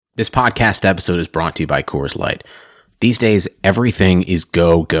This podcast episode is brought to you by Coors Light. These days, everything is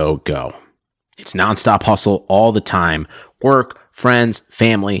go, go, go. It's nonstop hustle all the time. Work, friends,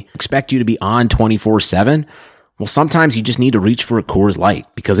 family expect you to be on 24/7. Well, sometimes you just need to reach for a Coors Light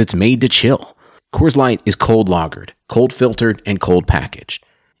because it's made to chill. Coors Light is cold lagered, cold filtered, and cold packaged.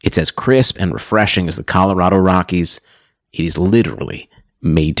 It's as crisp and refreshing as the Colorado Rockies. It is literally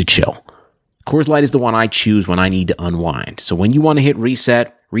made to chill. Coors Light is the one I choose when I need to unwind. So when you want to hit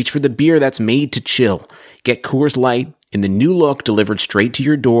reset, reach for the beer that's made to chill. Get Coors Light in the new look delivered straight to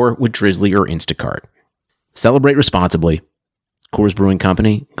your door with Drizzly or Instacart. Celebrate responsibly. Coors Brewing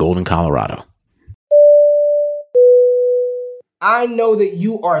Company, Golden, Colorado. I know that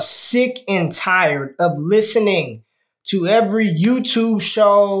you are sick and tired of listening to every YouTube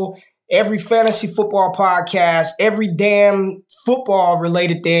show, every fantasy football podcast, every damn football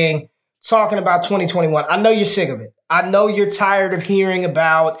related thing talking about 2021. I know you're sick of it. I know you're tired of hearing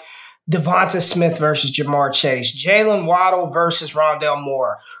about Devonta Smith versus Jamar Chase, Jalen Waddle versus Rondale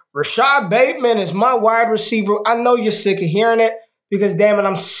Moore. Rashad Bateman is my wide receiver. I know you're sick of hearing it because, damn it,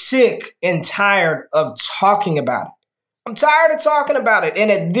 I'm sick and tired of talking about it. I'm tired of talking about it.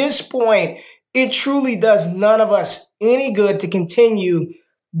 And at this point, it truly does none of us any good to continue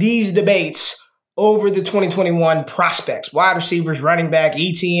these debates over the 2021 prospects. Wide receivers, running back,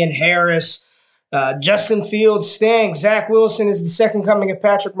 Etienne, Harris, Justin Fields stinks. Zach Wilson is the second coming of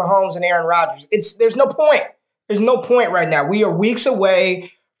Patrick Mahomes and Aaron Rodgers. There's no point. There's no point right now. We are weeks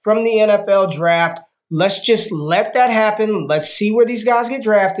away from the NFL draft. Let's just let that happen. Let's see where these guys get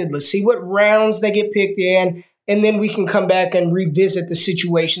drafted. Let's see what rounds they get picked in. And then we can come back and revisit the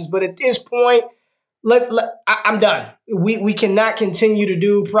situations. But at this point, I'm done. We cannot continue to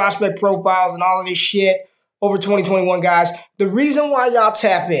do prospect profiles and all of this shit over 2021, guys. The reason why y'all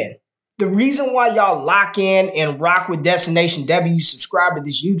tap in, the reason why y'all lock in and rock with Destination W, you subscribe to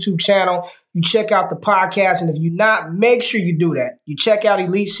this YouTube channel, you check out the podcast, and if you're not, make sure you do that. You check out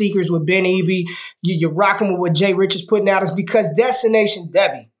Elite Seekers with Ben Evie, you're rocking with what Jay Rich is putting out, is because Destination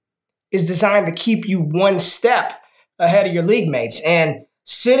W is designed to keep you one step ahead of your league mates. And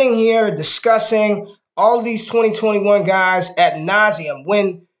sitting here discussing all these 2021 guys ad nauseum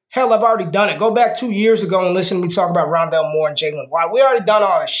when, hell, I've already done it. Go back 2 years ago and listen to me talk about Rondale Moore and Jalen Waddle. We already done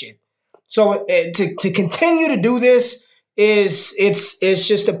all this shit. So to continue to do this it's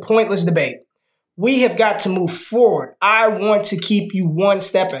just a pointless debate. We have got to move forward. I want to keep you one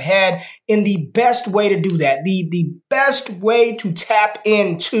step ahead. And the best way to do that, the best way to tap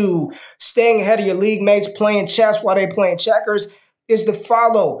into staying ahead of your league mates, playing chess while they're playing checkers, is to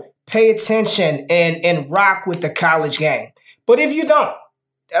follow, pay attention, and rock with the college game. But if you don't,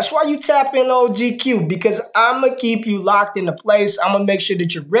 that's why you tap in OGQ, because I'm going to keep you locked into place. I'm going to make sure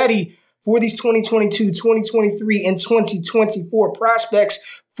that you're ready for these 2022, 2023, and 2024 prospects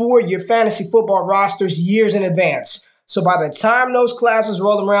for your fantasy football rosters years in advance. So by the time those classes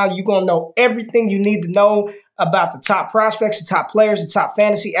roll around, you're going to know everything you need to know about the top prospects, the top players, the top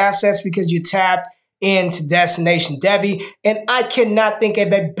fantasy assets, because you tapped into Destination Devi. And I cannot think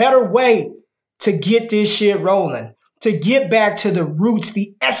of a better way to get this shit rolling, to get back to the roots,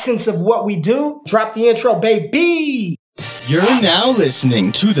 the essence of what we do. Drop the intro, baby. You're now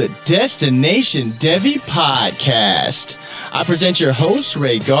listening to the Destination Devi podcast. I present your host,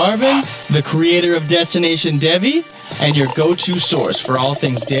 Ray Garvin, the creator of Destination Devi, and your go-to source for all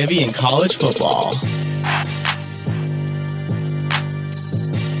things Devi and college football.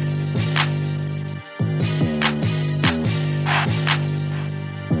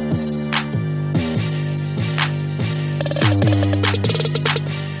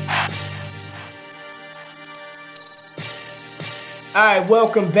 All right,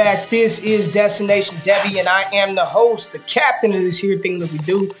 welcome back. This is Destination Devi, and I am the host, the captain of this here thing that we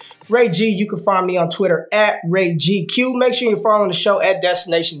do, Ray G. You can find me on Twitter at RayGQ. Make sure you're following the show at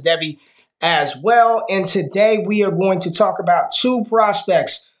Destination Devi as well. And today we are going to talk about two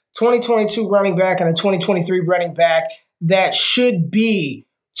prospects, 2022 running back and a 2023 running back that should be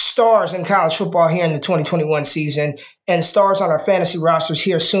stars in college football here in the 2021 season and stars on our fantasy rosters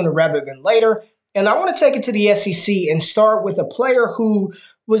here sooner rather than later. And I want to take it to the SEC and start with a player who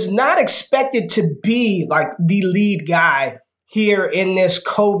was not expected to be like the lead guy here in this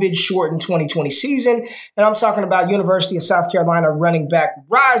COVID-shortened 2020 season. And I'm talking about University of South Carolina running back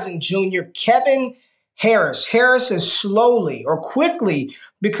rising junior Kevin Harris. Harris has slowly or quickly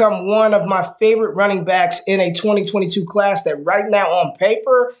become one of my favorite running backs in a 2022 class that right now on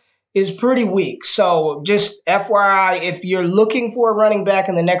paper is pretty weak. So just FYI, if you're looking for a running back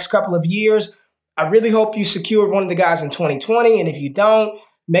in the next couple of years, I really hope you secured one of the guys in 2020. And if you don't,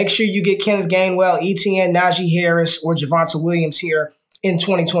 make sure you get Kenneth Gainwell, Etienne, Najee Harris, or Javonte Williams here in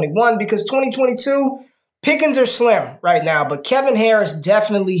 2021 because 2022, pickings are slim right now, but Kevin Harris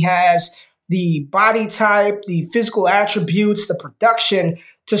definitely has the body type, the physical attributes, the production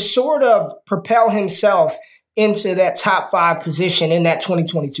to sort of propel himself into that top 5 position in that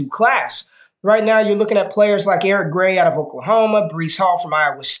 2022 class. Right now, you're looking at players like Eric Gray out of Oklahoma, Breece Hall from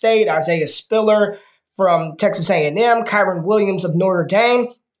Iowa State, Isaiah Spiller from Texas A&M, Kyron Williams of Notre Dame,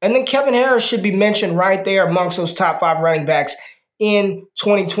 and then Kevin Harris should be mentioned right there amongst those top 5 running backs in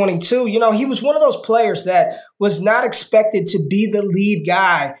 2022. You know, he was one of those players that was not expected to be the lead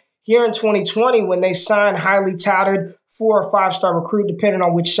guy here in 2020 when they signed highly touted 4 or 5-star recruit, depending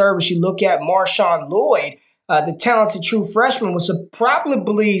on which service you look at, Marshawn Lloyd. The talented true freshman was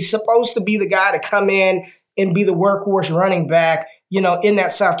probably supposed to be the guy to come in and be the workhorse running back, you know, in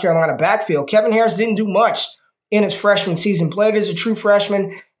that South Carolina backfield. Kevin Harris didn't do much in his freshman season. Played as a true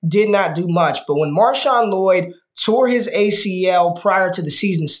freshman, did not do much. But when Marshawn Lloyd tore his ACL prior to the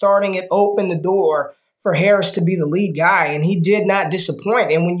season starting, it opened the door for Harris to be the lead guy, and he did not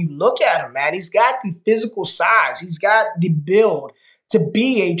disappoint. And when you look at him, man, he's got the physical size. He's got the build to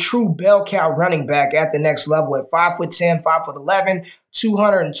be a true bell cow running back at the next level at 5'10", 5'11",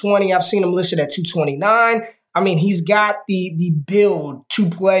 220. I've seen him listed at 229. I mean, he's got the build to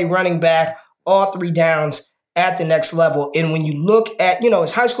play running back all 3 downs at the next level. And when you look at, you know,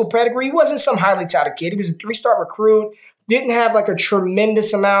 his high school pedigree, he wasn't some highly touted kid. He was a 3-star recruit, didn't have like a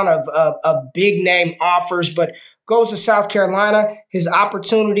tremendous amount of big name offers, but goes to South Carolina. His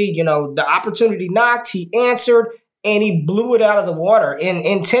opportunity, you know, the opportunity knocked, he answered, and he blew it out of the water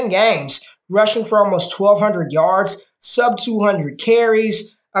in 10 games, rushing for almost 1,200 yards, sub 200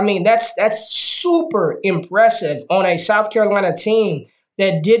 carries. I mean, that's super impressive on a South Carolina team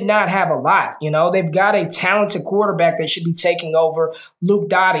that did not have a lot. You know, they've got a talented quarterback that should be taking over, Luke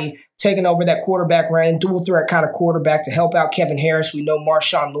Doty, taking over that quarterback reign, dual threat kind of quarterback to help out Kevin Harris. We know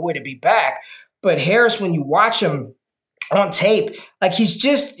Marshawn Lloyd to be back. But Harris, when you watch him on tape, like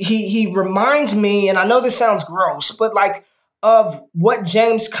he reminds me, and I know this sounds gross, but like of what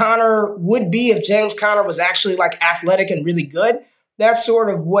James Conner would be if James Conner was actually like athletic and really good. That's sort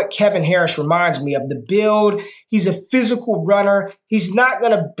of what Kevin Harris reminds me of. The build, he's a physical runner. He's not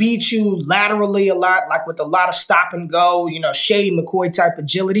going to beat you laterally a lot, like with a lot of stop and go, you know, Shady McCoy type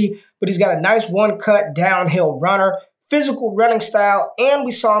agility, but he's got a nice one-cut downhill runner, physical running style, and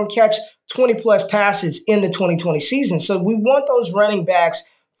we saw him catch 20-plus passes in the 2020 season. So we want those running backs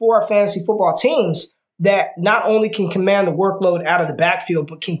for our fantasy football teams that not only can command the workload out of the backfield,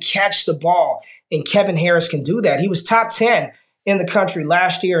 but can catch the ball, and Kevin Harris can do that. He was top 10 in the country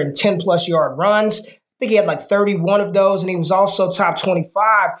last year in 10-plus yard runs. I think he had like 31 of those, and he was also top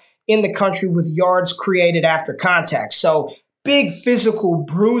 25 in the country with yards created after contact. So big physical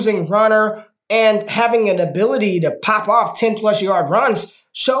bruising runner, and having an ability to pop off 10-plus yard runs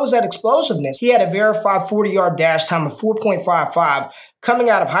shows that explosiveness. He had a verified 40-yard dash time of 4.55 coming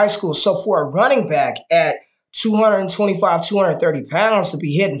out of high school. So for a running back at 225, 230 pounds to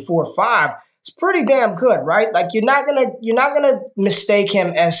be hitting 4.5, it's pretty damn good, right? Like you're not gonna mistake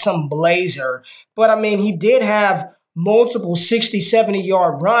him as some blazer. But I mean, he did have multiple 60,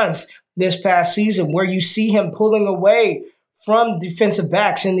 70-yard runs this past season where you see him pulling away from defensive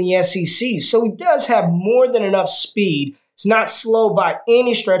backs in the SEC. So he does have more than enough speed. It's not slow by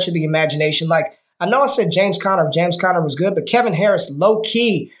any stretch of the imagination. Like, I know I said James Conner was good, but Kevin Harris,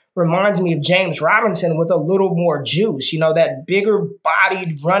 low-key, reminds me of James Robinson with a little more juice. You know, that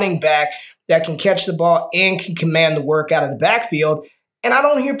bigger-bodied running back that can catch the ball and can command the work out of the backfield. And I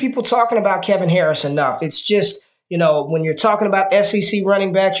don't hear people talking about Kevin Harris enough. It's just, you know, when you're talking about SEC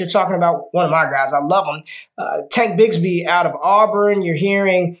running backs, you're talking about one of my guys. I love him. Tank Bigsby out of Auburn. You're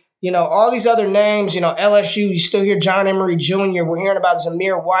hearing, you know, all these other names, you know, LSU. You still hear John Emery Jr. We're hearing about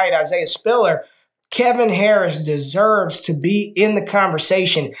Zamir White, Isaiah Spiller. Kevin Harris deserves to be in the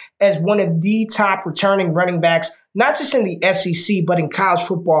conversation as one of the top returning running backs, not just in the SEC, but in college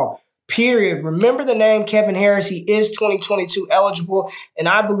football, period. Remember the name Kevin Harris. He is 2022 eligible, and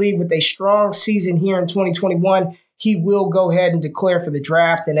I believe with a strong season here in 2021, he will go ahead and declare for the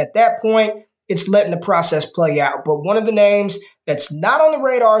draft. And at that point, it's letting the process play out. But one of the names that's not on the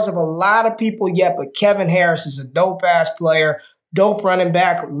radars of a lot of people yet, but Kevin Harris is a dope-ass player, dope running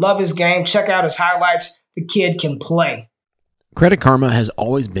back, love his game. Check out his highlights. The kid can play. Credit Karma has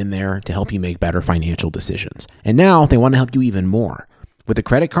always been there to help you make better financial decisions. And now they want to help you even more. With a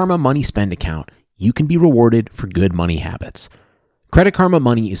Credit Karma Money Spend account, you can be rewarded for good money habits. Credit Karma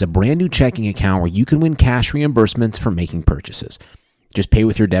Money is a brand new checking account where you can win cash reimbursements for making purchases. Just pay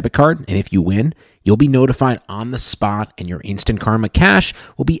with your debit card, and if you win, you'll be notified on the spot, and your Instant Karma cash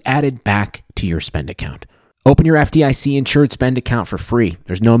will be added back to your spend account. Open your FDIC insured spend account for free.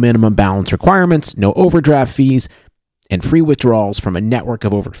 There's no minimum balance requirements, no overdraft fees, and free withdrawals from a network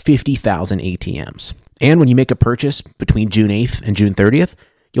of over 50,000 ATMs. And when you make a purchase between June 8th and June 30th,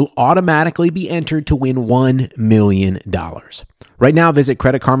 you'll automatically be entered to win $1 million. Right now, visit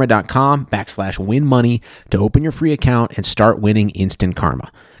creditkarma.com/winmoney to open your free account and start winning instant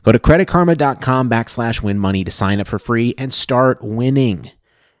karma. Go to creditkarma.com/winmoney to sign up for free and start winning.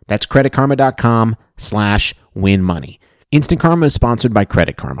 That's creditkarma.com/winmoney. Instant Karma is sponsored by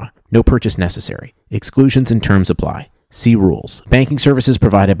Credit Karma. No purchase necessary. Exclusions and terms apply. See rules. Banking services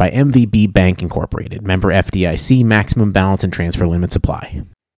provided by MVB Bank Incorporated. Member FDIC. Maximum balance and transfer limits apply.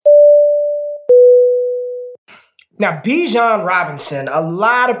 Now, Bijan Robinson, a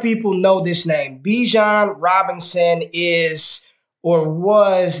lot of people know this name. Bijan Robinson is or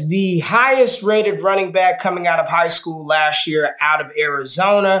was the highest rated running back coming out of high school last year out of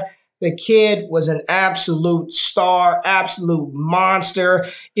Arizona. The kid was an absolute star, absolute monster.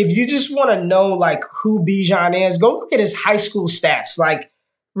 If you just want to know like who Bijan is, go look at his high school stats. Like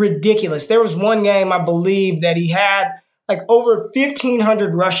ridiculous. There was one game, I believe, that he had like over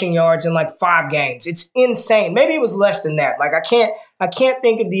 1,500 rushing yards in like 5 games. It's insane. Maybe it was less than that. Like I can't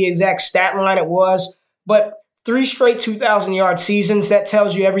think of the exact stat line it was, but 3 straight 2,000-yard seasons, that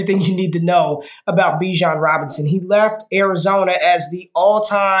tells you everything you need to know about Bijan Robinson. He left Arizona as the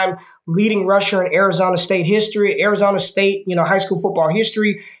all-time leading rusher in Arizona State history, Arizona State, high school football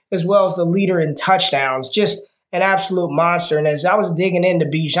history, as well as the leader in touchdowns. Just an absolute monster. And as I was digging into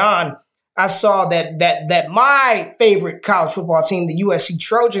Bijan, I saw that my favorite college football team, the USC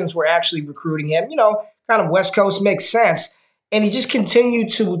Trojans, were actually recruiting him. Kind of West Coast, makes sense. And he just continued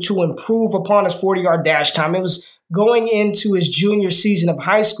to improve upon his 40-yard dash time. It was going into his junior season of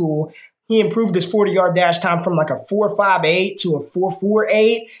high school. He improved his 40-yard dash time from like a 4.58 to a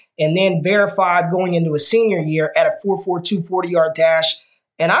 4.48, and then verified going into his senior year at a 4.42 40-yard dash.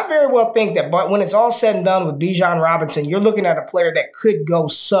 And I very well think that, but when it's all said and done with Bijan Robinson, you're looking at a player that could go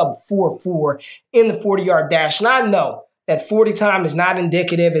sub 4.4 in the 40-yard dash. And I know that 40 time is not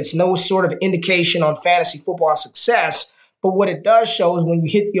indicative. It's no sort of indication on fantasy football success. But what it does show is when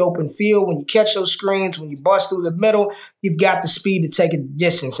you hit the open field, when you catch those screens, when you bust through the middle, you've got the speed to take a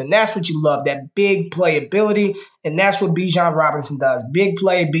distance. And that's what you love, that big playability. And that's what Bijan Robinson does. Big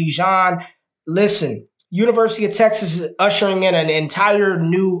play, Bijan. Listen, University of Texas is ushering in an entire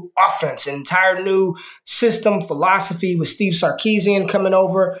new offense, an entire new system, philosophy with Steve Sarkisian coming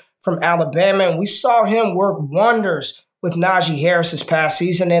over from Alabama. And we saw him work wonders with Najee Harris this past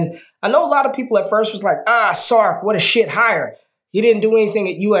season. And I know a lot of people at first was like, Sark, what a shit hire. He didn't do anything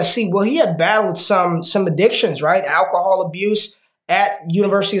at USC. Well, he had battled some addictions, right? Alcohol abuse at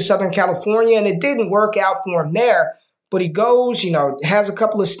University of Southern California, and it didn't work out for him there. But he goes, has a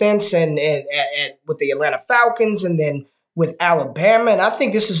couple of stints with the Atlanta Falcons and then with Alabama. And I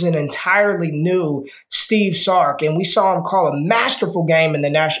think this is an entirely new Steve Sark. And we saw him call a masterful game in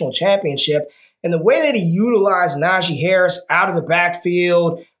the national championship. And the way that he utilized Najee Harris out of the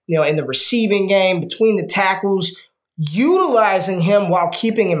backfield, in the receiving game, between the tackles, utilizing him while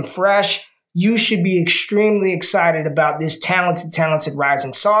keeping him fresh, you should be extremely excited about this talented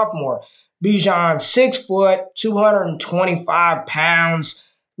rising sophomore. Bijan, 6 foot, 225 pounds.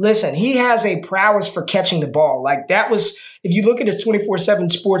 Listen, he has a prowess for catching the ball. Like that was, if you look at his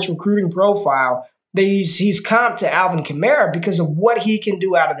 24/7 sports recruiting profile, he's comped to Alvin Kamara because of what he can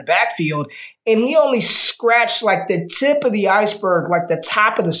do out of the backfield. And he only scratched like the tip of the iceberg, like the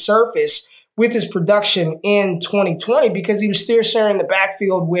top of the surface with his production in 2020 because he was still sharing the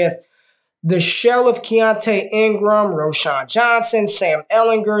backfield with the shell of Keontae Ingram, Roshan Johnson, Sam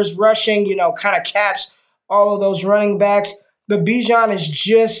Ehlinger's rushing, kind of caps all of those running backs. But Bijan is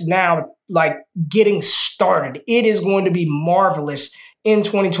just now like getting started. It is going to be marvelous in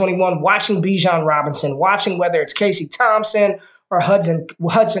 2021, watching Bijan Robinson, watching whether it's Casey Thompson or Hudson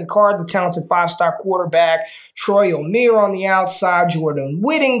Card, the talented 5-star quarterback, Troy O'Meara on the outside, Jordan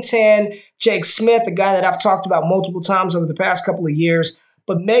Whittington, Jake Smith, a guy that I've talked about multiple times over the past couple of years.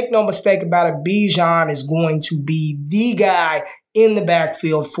 But make no mistake about it, Bijan is going to be the guy in the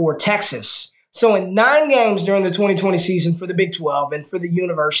backfield for Texas. So in 9 games during the 2020 season for the Big 12 and for the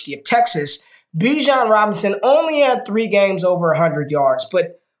University of Texas, Bijan Robinson only had 3 games over 100 yards.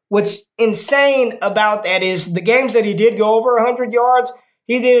 But what's insane about that is the games that he did go over 100 yards,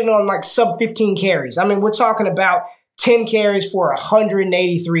 he did it on like sub 15 carries. I mean, we're talking about 10 carries for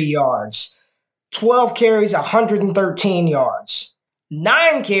 183 yards, 12 carries, 113 yards,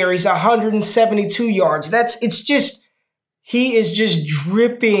 9 carries, 172 yards. He is just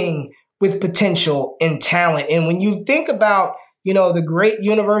dripping with potential and talent. And when you think about the great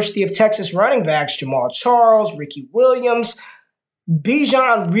University of Texas running backs, Jamal Charles, Ricky Williams,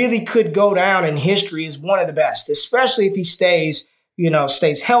 Bijan really could go down in history as one of the best, especially if he stays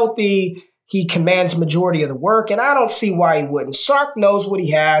healthy. He commands majority of the work, and I don't see why he wouldn't. Sark knows what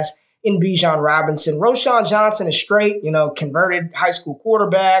he has in Bijan Robinson. Roschon Johnson is straight, converted high school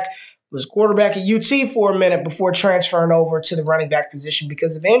quarterback, was quarterback at UT for a minute before transferring over to the running back position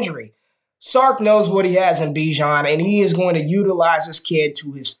because of injury. Sark knows what he has in Bijan, and he is going to utilize this kid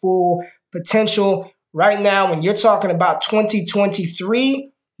to his full potential. Right now, when you're talking about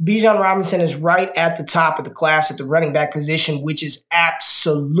 2023, Bijan Robinson is right at the top of the class at the running back position, which is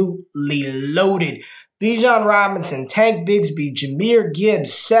absolutely loaded. Bijan Robinson, Tank Bigsby, Jahmyr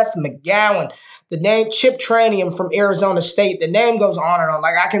Gibbs, Seth McGowan, the name Chip Trainium from Arizona State. The name goes on and on.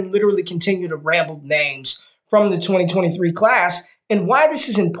 Like, I can literally continue to ramble names from the 2023 class. And why this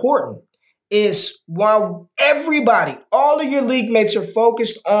is important is while everybody, all of your league mates are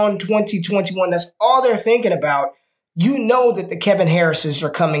focused on 2021, that's all they're thinking about, you know that the Kevin Harrises are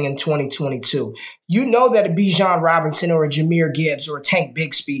coming in 2022. You know that a Bijan Robinson or a Jahmyr Gibbs or a Tank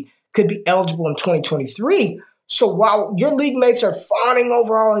Bigsby could be eligible in 2023. So while your league mates are fawning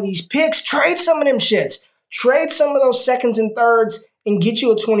over all of these picks, trade some of them shits. Trade some of those seconds and thirds and get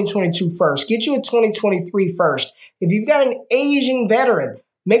you a 2022 first. Get you a 2023 first. If you've got an aging veteran,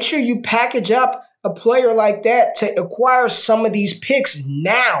 make sure you package up a player like that to acquire some of these picks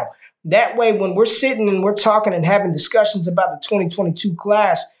now. That way, when we're sitting and we're talking and having discussions about the 2022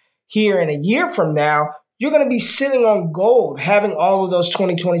 class here in a year from now, you're going to be sitting on gold, having all of those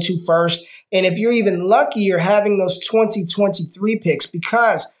 2022 first. And if you're even luckier, having those 2023 picks,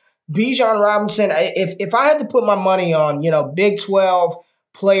 because Bijan Robinson, if I had to put my money on, Big 12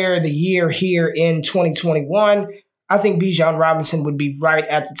 Player of the Year here in 2021, I think Bijan Robinson would be right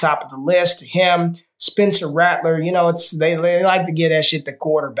at the top of the list. Him, Spencer Rattler, they like to get that shit to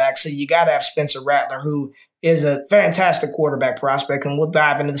quarterback. So you got to have Spencer Rattler, who is a fantastic quarterback prospect. And we'll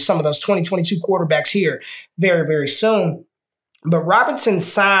dive into some of those 2022 quarterbacks here very, very soon. But Robinson's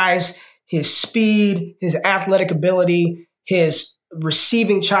size, his speed, his athletic ability, his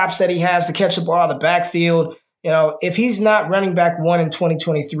receiving chops that he has to catch the ball out of the backfield, if he's not running back 1 in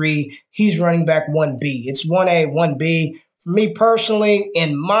 2023, he's running back 1B. It's 1A, 1B. For me personally,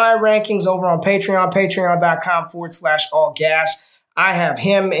 in my rankings over on Patreon, patreon.com/allgas, I have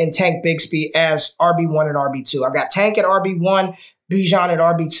him and Tank Bigsby as RB1 and RB2. I've got Tank at RB1, Bijan at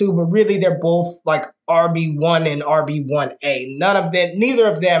RB2, but really they're both like RB1 and RB1A. Neither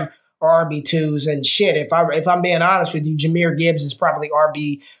of them are RB2s. And shit, if I'm being honest with you, Jahmyr Gibbs is probably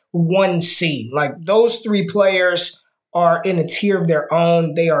RB1C. Like, those three players are in a tier of their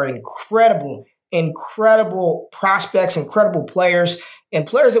own. They are incredible prospects, incredible players, and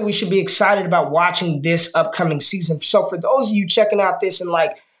players that we should be excited about watching this upcoming season. So for those of you checking out this and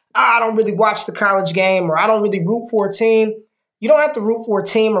I don't really watch the college game, or I don't really root for a team, you don't have to root for a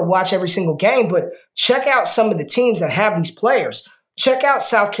team or watch every single game, but check out some of the teams that have these players. Check out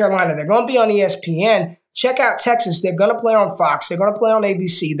South Carolina. They're going to be on ESPN. Check out Texas. They're going to play on Fox. They're going to play on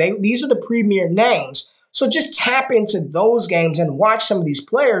ABC. These are the premier names. So just tap into those games and watch some of these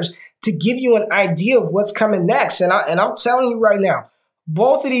players to give you an idea of what's coming next. And I'm telling you right now,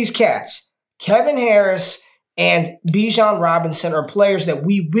 both of these cats, Kevin Harris and Bijan Robinson, are players that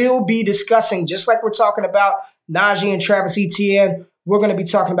we will be discussing, just like we're talking about Najee and Travis Etienne. We're going to be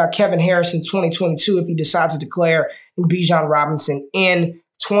talking about Kevin Harris in 2022 if he decides to declare, and Bijan Robinson in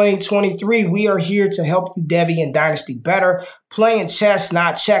 2023. We are here to help you Devy and Dynasty better. Playing chess,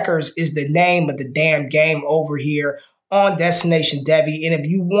 not checkers, is the name of the damn game over here on Destination Devy. And if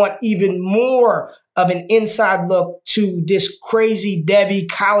you want even more of an inside look to this crazy Devy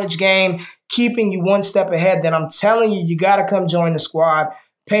college game, keeping you one step ahead, then I'm telling you, you got to come join the squad.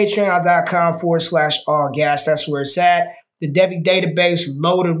 Patreon.com/allgas. That's where it's at. The Devy database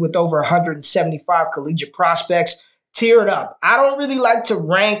loaded with over 175 collegiate prospects. Tier it up. I don't really like to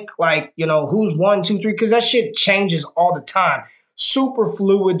rank who's 1, 2, 3, because that shit changes all the time. Super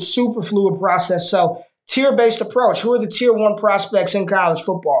fluid process. So tier-based approach. Who are the tier 1 prospects in college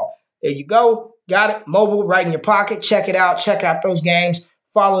football? There you go. Got it. Mobile right in your pocket. Check it out. Check out those games.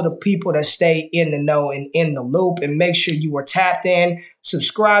 Follow the people that stay in the know and in the loop, and make sure you are tapped in.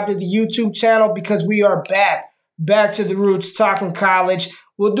 Subscribe to the YouTube channel, because we are back to the roots, talking college.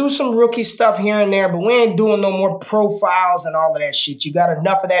 We'll do some rookie stuff here and there, but we ain't doing no more profiles and all of that shit. You got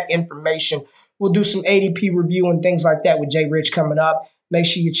enough of that information. We'll do some ADP review and things like that with Jay Rich coming up. Make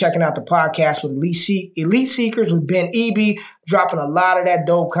sure you're checking out the podcast with Elite Seekers with Ben Eby, dropping a lot of that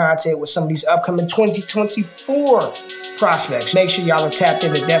dope content with some of these upcoming 2024 prospects. Make sure y'all are tapped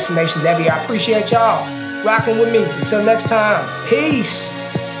into Destination Devy. I appreciate y'all. rocking with me. Until next time, peace.